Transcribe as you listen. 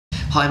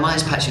Hi, my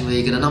name's Patrick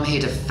Regan and I'm here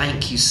to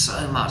thank you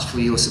so much for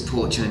your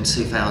support during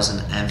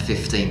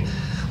 2015.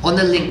 On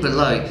the link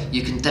below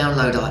you can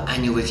download our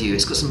annual review.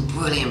 It's got some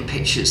brilliant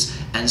pictures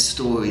and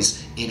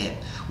stories in it.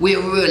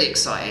 We're really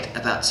excited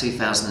about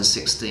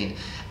 2016.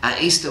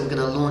 At Easter we're going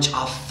to launch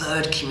our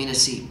third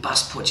community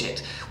bus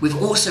project.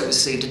 We've also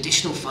received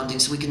additional funding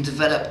so we can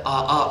develop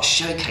our art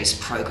showcase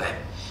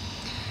programme.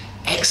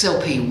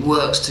 XLP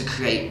works to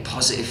create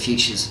positive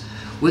futures.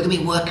 We're going to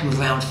be working with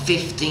around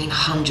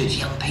 1,500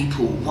 young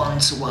people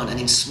one-to-one and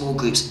in small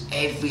groups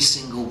every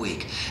single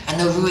week. And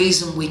the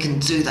reason we can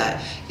do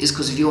that is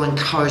because of your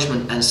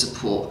encouragement and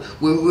support.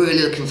 We're really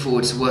looking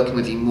forward to working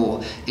with you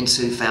more in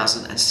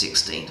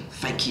 2016.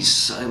 Thank you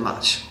so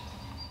much.